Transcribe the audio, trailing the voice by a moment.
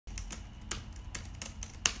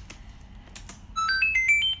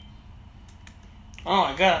Oh,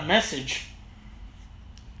 I got a message.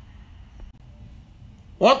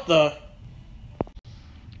 What the?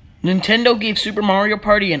 Nintendo gave Super Mario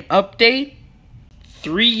Party an update?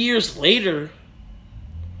 3 years later?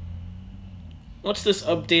 What's this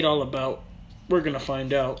update all about? We're gonna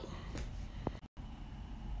find out.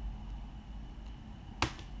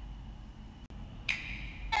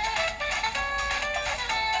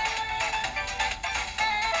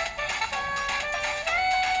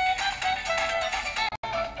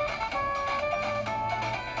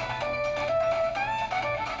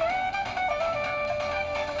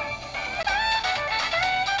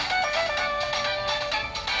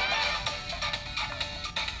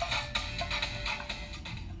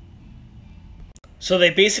 So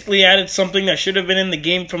they basically added something that should have been in the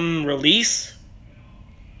game from release?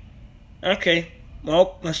 Okay,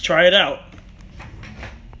 well, let's try it out.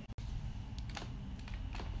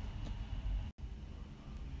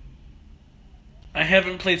 I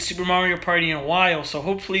haven't played Super Mario Party in a while, so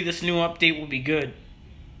hopefully this new update will be good.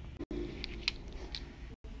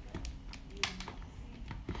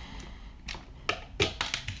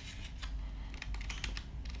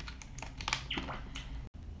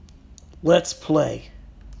 Let's play.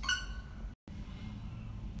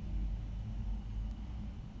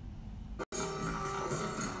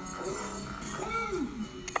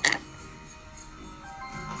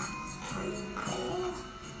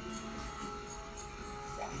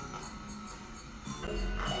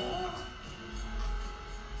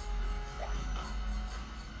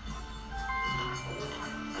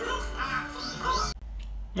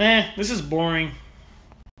 This is boring.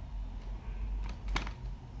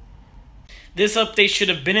 This update should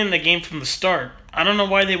have been in the game from the start. I don't know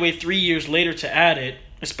why they wait 3 years later to add it,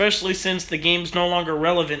 especially since the game's no longer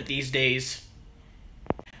relevant these days.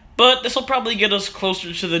 But this will probably get us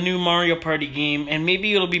closer to the new Mario Party game, and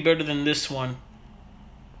maybe it'll be better than this one.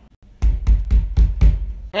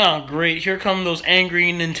 Oh great, here come those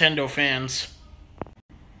angry Nintendo fans.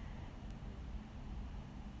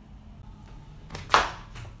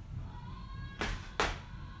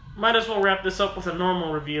 Might as well wrap this up with a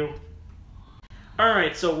normal review.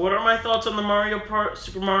 Alright, so what are my thoughts on the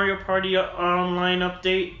Super Mario Party online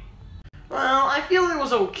update? Well, I feel it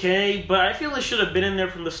was okay, but I feel it should have been in there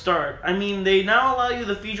from the start. I mean, they now allow you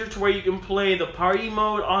the feature to where you can play the party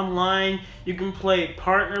mode online, you can play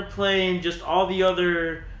partner play, and just all the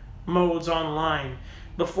other modes online.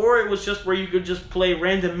 Before, it was just where you could just play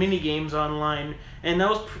random mini-games online, and that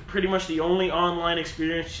was pretty much the only online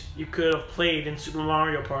experience you could have played in Super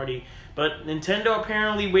Mario Party. But Nintendo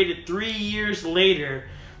apparently waited 3 years later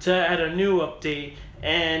to add a new update,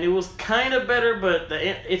 and it was kind of better, but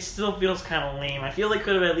it still feels kind of lame. I feel they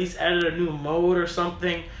could have at least added a new mode or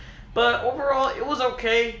something. But overall, it was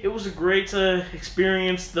okay. It was great to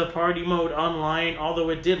experience the party mode online, although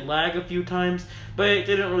it did lag a few times, but it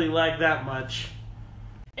didn't really lag that much.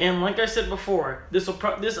 And like I said before, this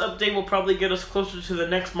update will probably get us closer to the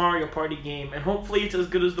next Mario Party game, and hopefully it's as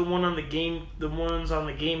good as the ones on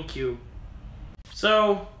the GameCube.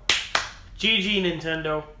 So, GG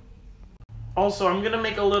Nintendo. Also, I'm gonna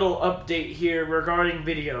make a little update here regarding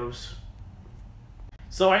videos.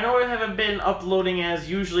 So I know I haven't been uploading as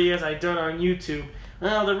usually as I've done on YouTube.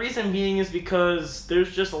 Well, the reason being is because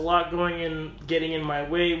there's just a lot getting in my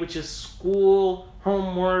way, which is school,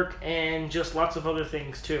 homework, and just lots of other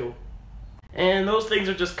things too. And those things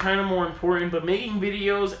are just kind of more important, but making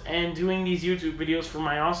videos and doing these YouTube videos for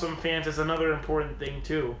my awesome fans is another important thing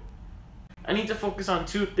too. I need to focus on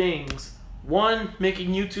two things. One, making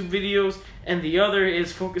YouTube videos, and the other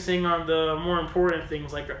is focusing on the more important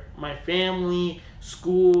things like my family,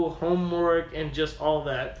 school, homework, and just all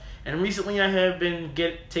that. And recently I have been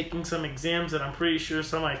taking some exams that I'm pretty sure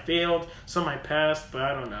some I failed, some I passed, but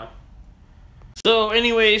I don't know. So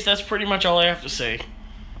anyways, that's pretty much all I have to say.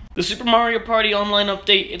 The Super Mario Party online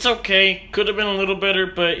update, it's okay. Could have been a little better,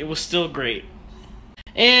 but it was still great.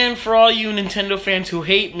 And for all you Nintendo fans who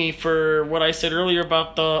hate me for what I said earlier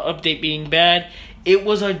about the update being bad, it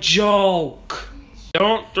was a joke.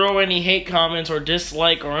 Don't throw any hate comments or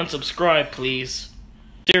dislike or unsubscribe, please.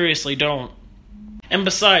 Seriously, don't. And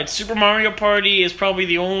besides, Super Mario Party is probably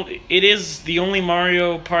the only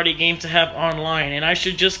Mario Party game to have online, and I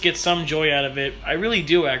should just get some joy out of it. I really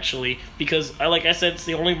do, actually, because, like I said, it's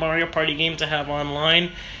the only Mario Party game to have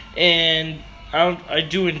online, and I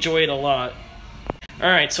do enjoy it a lot.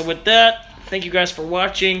 Alright, so with that, thank you guys for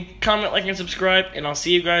watching. Comment, like, and subscribe, and I'll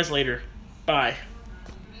see you guys later. Bye.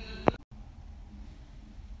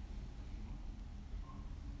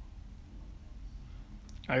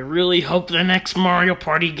 I really hope the next Mario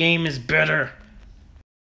Party game is better.